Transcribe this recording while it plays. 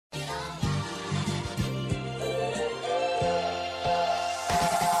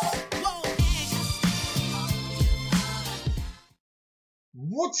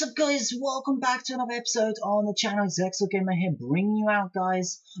What's up, guys? Welcome back to another episode on the channel. It's XSwordGamer here, bringing you out,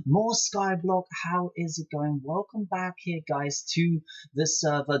 guys, more Skyblock. How is it going? Welcome back here, guys, to the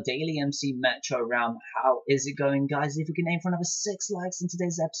server DailyMC Metro Realm. How is it going, guys? If we can aim for another 6 likes in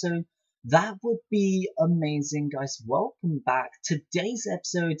today's episode, that would be amazing, guys. Welcome back. Today's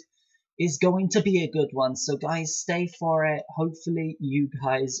episode is going to be a good one, so guys, stay for it. Hopefully you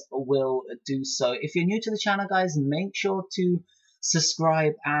guys will do so. If you're new to the channel, guys, make sure to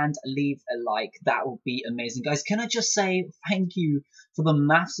subscribe and leave a like. That would be amazing, guys. Can I just say thank you for the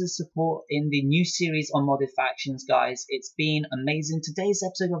massive support in the new series on modded factions, guys. It's been amazing. Today's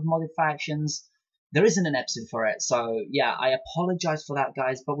episode of modded factions, there isn't an episode for it, so yeah, I apologize for that,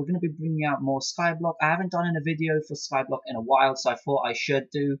 guys, but we're going to be bringing out more Skyblock. I haven't done a video for Skyblock in a while, so I thought I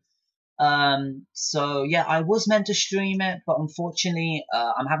should do. So yeah, I was meant to stream it, but unfortunately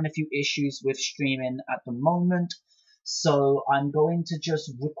I'm having a few issues with streaming at the moment. So I'm going to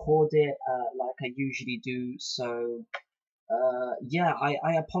just record it like I usually do. So yeah,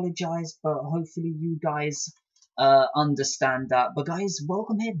 I apologize, but hopefully you guys understand that. But guys,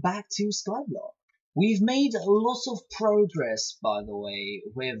 welcome here back to Skyblock. We've made lots of progress, by the way,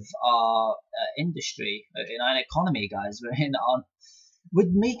 with our industry, in our economy, guys. We're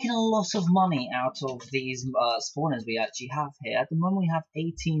making a lot of money out of these spawners we actually have here. At the moment, we have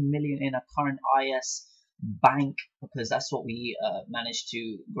 18 million in our current IS bank, because that's what we managed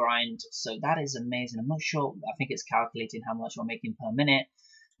to grind, so that is amazing. I'm not sure, I think it's calculating how much we're making per minute,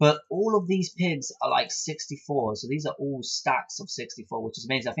 but all of these pigs are like 64, so these are all stacks of 64, which is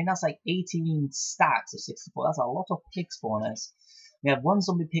amazing. I think that's like 18 stacks of 64. That's a lot of pig spawners. We have one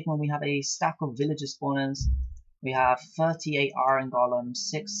zombie pigman, we have a stack of villager spawners, we have 38 iron golems,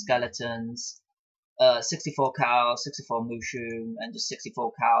 6 skeletons, 64 cows, 64 mushroom, and just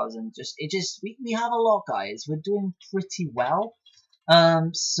 64 cows, and we have a lot, guys. We're doing pretty well.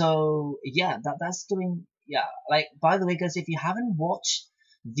 So yeah, that's doing, yeah. Like, by the way, guys, if you haven't watched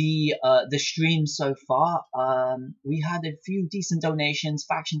the stream so far, we had a few decent donations.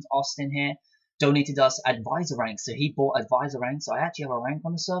 Factions Austin here donated us advisor rank, so he bought advisor rank, so I actually have a rank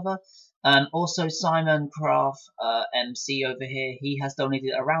on the server. Also, Simon Craft MC over here, he has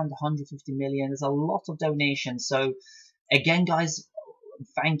donated around 150 million. There's a lot of donations. So again, guys,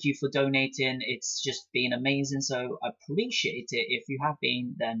 thank you for donating. It's just been amazing. So I appreciate it. If you have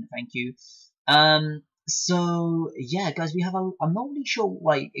been, then thank you. So yeah, guys, we have I'm not really sure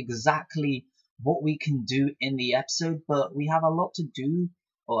like exactly what we can do in the episode, but we have a lot to do,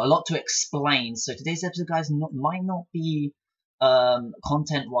 or a lot to explain. So today's episode, guys, might not be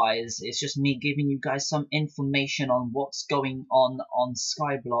content wise, it's just me giving you guys some information on what's going on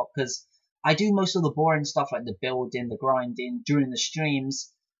Skyblock, because I do most of the boring stuff like the building, the grinding during the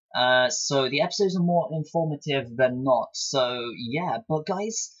streams, so the episodes are more informative than not. So yeah, but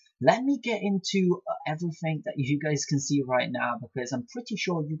guys, let me get into everything that you guys can see right now, because I'm pretty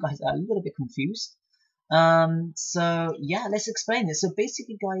sure you guys are a little bit confused. So yeah, let's explain this. So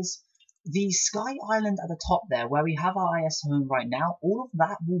basically, guys, the Sky Island at the top there, where we have our IS home right now, all of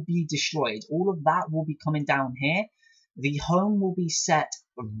that will be destroyed. All of that will be coming down here. The home will be set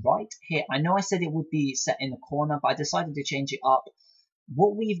right here. I know I said it would be set in the corner, but I decided to change it up.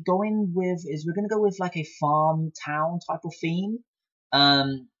 What we've going with is we're going to go with like a farm town type of theme.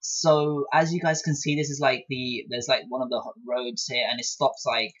 So as you guys can see, this is like there's like one of the roads here, and it stops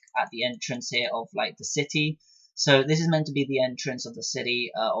like at the entrance here of like the city. So this is meant to be the entrance of the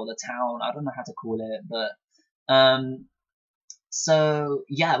city, or the town. I don't know how to call it, but so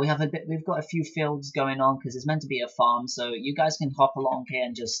yeah, we've got a few fields going on, because it's meant to be a farm. So you guys can hop along here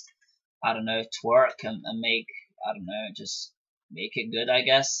and just, I don't know, twerk and make, I don't know, just make it good, I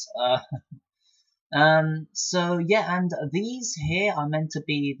guess. So yeah, and these here are meant to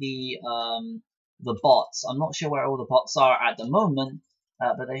be the bots. I'm not sure where all the bots are at the moment.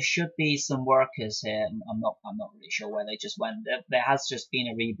 But there should be some workers here. I'm not really sure where they just went. There has just been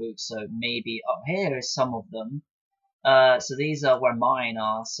a reboot, so maybe up here is some of them. So these are where mine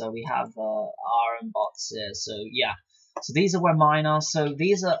are. So we have iron bots here. So yeah, so these are where mine are. So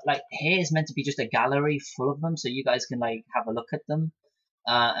these are like, here is meant to be just a gallery full of them, so you guys can like have a look at them,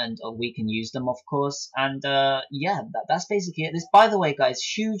 and we can use them, of course. And yeah, that's basically it. This, by the way, guys,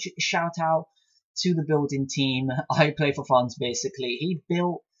 huge shout out to the building team. I play for funds, basically. He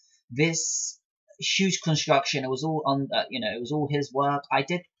built this huge construction. It was all on, it was all his work. I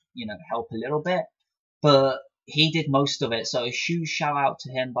did, help a little bit, but he did most of it. So a huge shout out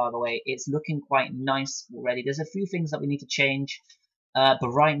to him, by the way. It's looking quite nice already. There's a few things that we need to change, but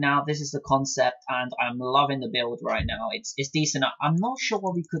right now this is the concept, and I'm loving the build right now. It's decent. I'm not sure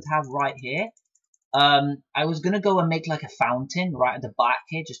what we could have right here. I was gonna go and make like a fountain right at the back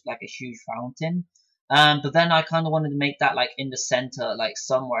here, just like a huge fountain. But then I kind of wanted to make that like in the center, like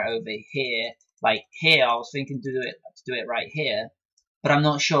somewhere over here, like here. I was thinking to do it right here, but I'm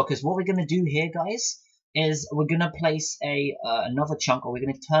not sure because what we're gonna do here, guys, is we're gonna place a another chunk, or we're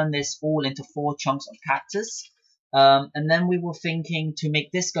gonna turn this all into 4 chunks of cactus. And then we were thinking to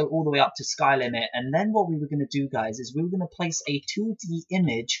make this go all the way up to sky limit. And then what we were gonna do, guys, is we were gonna place a 2D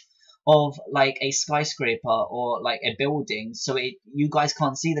image of like a skyscraper or like a building, so you guys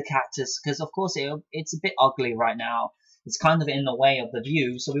can't see the cactus because of course it's a bit ugly right now. It's kind of in the way of the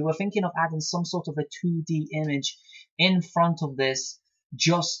view, so we were thinking of adding some sort of a 2D image in front of this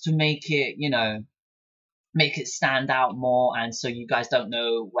just to make it, you know, make it stand out more, and so you guys don't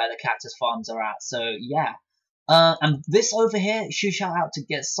know where the cactus farms are at. So yeah. And this over here, shout out to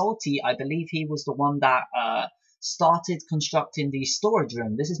Get Salty. I believe he was the one that started constructing the storage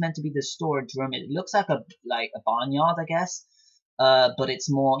room. This is meant to be the storage room. It looks like a barnyard, I guess. But it's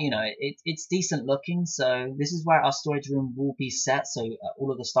more, you know, it's decent looking. So this is where our storage room will be set. So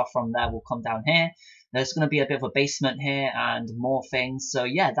all of the stuff from there will come down here. There's going to be a bit of a basement here and more things. So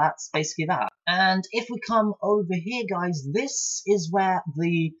yeah, that's basically that. And if we come over here, guys, this is where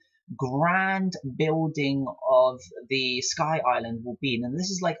the grand building of the Sky Island will be. And this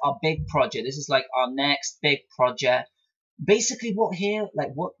is like our big project. This is like our next big project. Basically what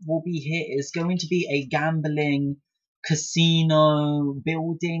will be here is going to be a gambling casino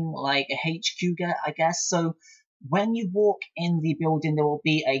building, like a HQ, I guess. So when you walk in the building, there will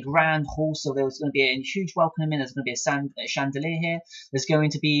be a grand hall. So there's going to be a huge welcome in. There's going to be a chandelier here. There's going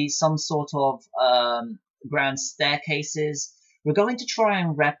to be some sort of grand staircases. We're going to try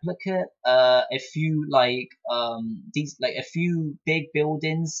and replicate a few a few big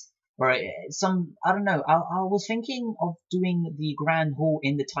buildings, or some, I don't know. I was thinking of doing the Grand Hall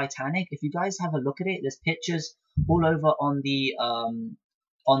in the Titanic. If you guys have a look at it, there's pictures all over on the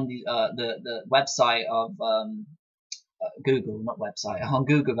website of Google, not website, on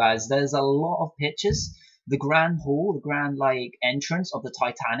Google, guys. There's a lot of pictures. The Grand Hall, the grand entrance of the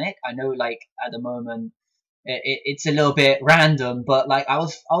Titanic. I know at the moment it's a little bit random, but I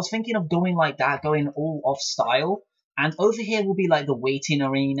was thinking of going like that, going all off style. And over here will be like the waiting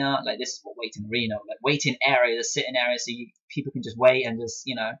arena. Like this is what waiting arena, like waiting area, the sitting area, so people can just wait and just,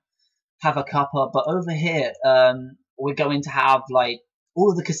 you know, have a cuppa. But over here, we're going to have like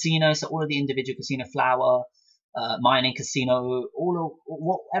all of the casinos, so all of the individual casino, flower, mining casino,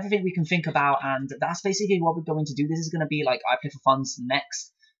 everything we can think about, and that's basically what we're going to do. This is going to be like I Play for Fun's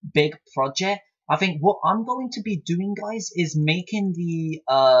next big project. I think what I'm going to be doing, guys, is making the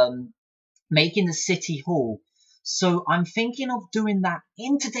city hall. So I'm thinking of doing that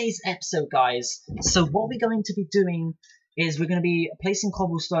in today's episode, guys. So what we're going to be doing is we're going to be placing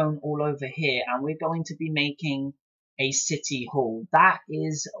cobblestone all over here, and we're going to be making a city hall. That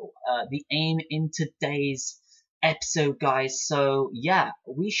is the aim in today's episode, guys. So yeah,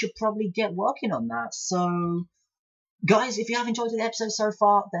 we should probably get working on that. So guys, if you have enjoyed the episode so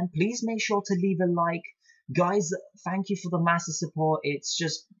far, then please make sure to leave a like. Guys, thank you for the massive support. It's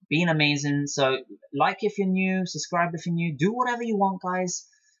just been amazing. So like if you're new, subscribe if you're new, do whatever you want, guys.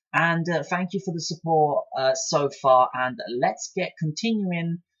 And thank you for the support so far. And let's get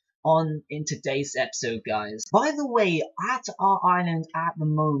continuing on in today's episode, guys. By the way, at our island at the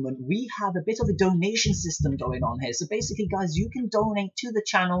moment, we have a bit of a donation system going on here. So basically, guys, you can donate to the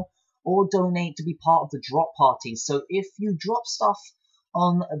channel or donate to be part of the drop parties. So if you drop stuff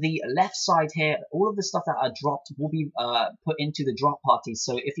on the left side here, all of the stuff that are dropped will be put into the drop parties.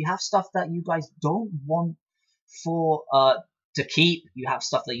 So if you have stuff that you guys don't want for to keep, you have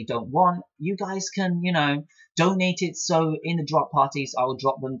stuff that you don't want, you guys can, you know, donate it. So in the drop parties, I will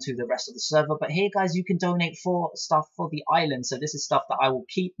drop them to the rest of the server. But here, guys, you can donate for stuff for the island. So this is stuff that I will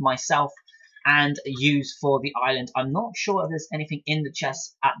keep myself and use for the island. I'm not sure if there's anything in the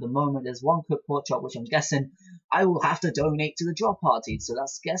chest at the moment. There's one cooked pork chop, which I'm guessing I will have to donate to the drop party. So I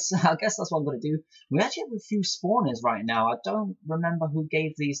guess that's what I'm going to do. We actually have a few spawners right now. I don't remember who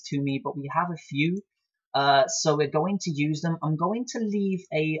gave these to me, but we have a few. So we're going to use them. I'm going to leave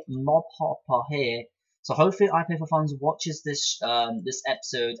a mob hopper here. So hopefully I Play for Fun watches this this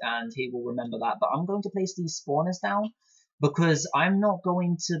episode and he will remember that. But I'm going to place these spawners down, because I'm not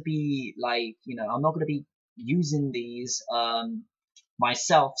going to be I'm not going to be using these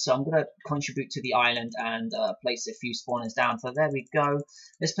myself. So I'm going to contribute to the island and place a few spawners down. So there we go.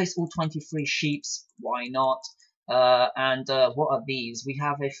 Let's place all 23 sheeps. Why not? And what are these? We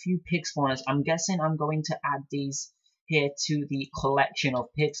have a few pig spawners. I'm guessing I'm going to add these here to the collection of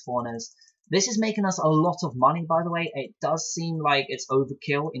pig spawners. This is making us a lot of money, by the way. It does seem like it's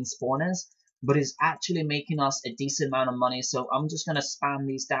overkill in spawners. but it's actually making us a decent amount of money. So I'm just gonna spam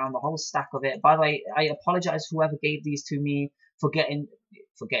these down, the whole stack of it. By the way, I apologize whoever gave these to me for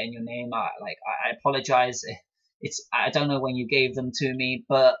forgetting your name. I apologize. I don't know when you gave them to me,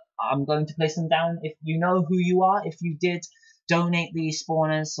 but I'm going to place them down. If you know who you are, if you did donate these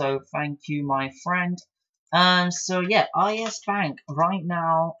spawners, so thank you, my friend. So yeah, IS Bank right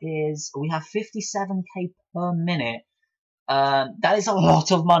now we have 57k per minute. That is a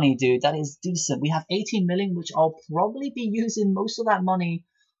lot of money, dude. That is decent. We have 18 million, which I'll probably be using most of that money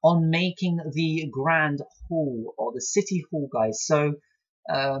on making the Grand Hall or the City Hall, guys. So,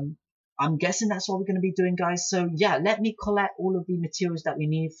 I'm guessing that's what we're going to be doing, guys. So, yeah, let me collect all of the materials that we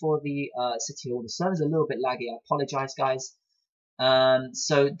need for the City Hall. The server's a little bit laggy. I apologize, guys.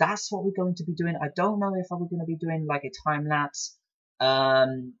 So that's what we're going to be doing. I don't know if I'm going to be doing like a time lapse.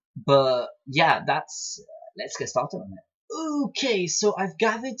 But yeah, let's get started on it. Okay, so I've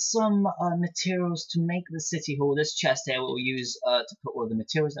gathered some materials to make the City Hall. This chest here we'll use to put all the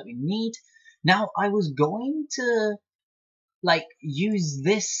materials that we need. Now, I was going to like use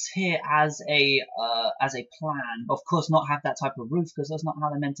this here as a plan. Of course, not have that type of roof because that's not how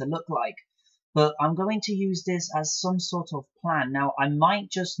they're meant to look like. But I'm going to use this as some sort of plan. Now, I might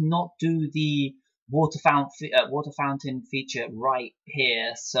just not do the water fountain feature right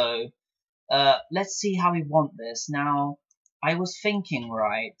here. So let's see how we want this. Now, I was thinking,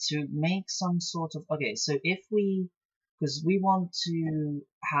 right, to make some sort of... Okay, so if because we want to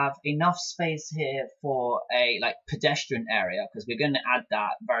have enough space here for a like pedestrian area, because we're going to add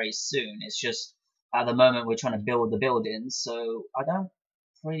that very soon. It's just at the moment we're trying to build the buildings, so I don't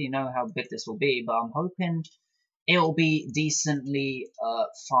really know how big this will be, but I'm hoping it'll be decently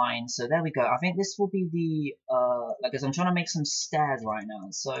fine. So there we go. I think this will be the like, as I'm trying to make some stairs right now.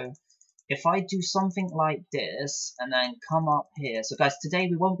 So if I do something like this and then come up here. So guys, today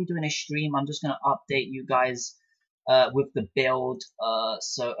we won't be doing a stream. I'm just gonna update you guys with the build.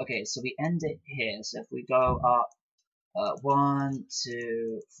 So okay, so we end it here. So if we go up 1,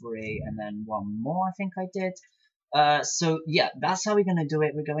 2, 3, and then one more, I think I did. So yeah, that's how we're going to do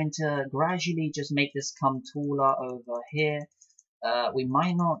it. We're going to gradually just make this come taller over here. We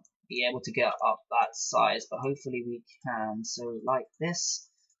might not be able to get up that size, but hopefully we can. So like this.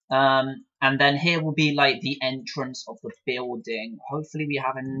 And then here will be like the entrance of the building. Hopefully we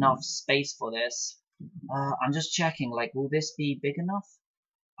have enough space for this. I'm just checking, like, will this be big enough?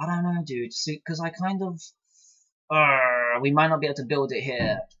 I don't know, dude. Because I kind of... we might not be able to build it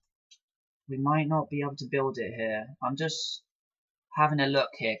here. We might not be able to build it here. I'm just having a look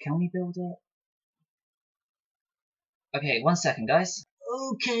here. Can we build it? Okay, 1 second, guys.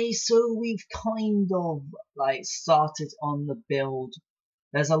 Okay, so we've kind of like started on the build.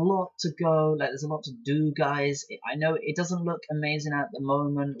 There's a lot to go, like there's a lot to do, guys. I know it doesn't look amazing at the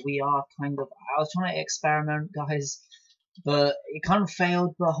moment. We are kind of... I was trying to experiment, guys, but it kind of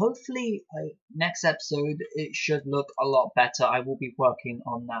failed. But hopefully next episode it should look a lot better. I will be working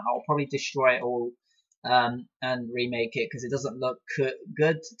on that. I'll probably destroy it all and remake it because it doesn't look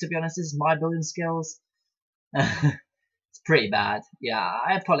good, to be honest. This is my building skills. It's pretty bad. Yeah,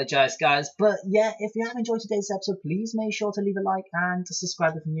 I apologize, guys. But yeah, if you have enjoyed today's episode, please make sure to leave a like and to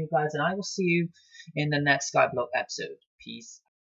subscribe if you're new, guys. And I will see you in the next Skyblock episode. Peace.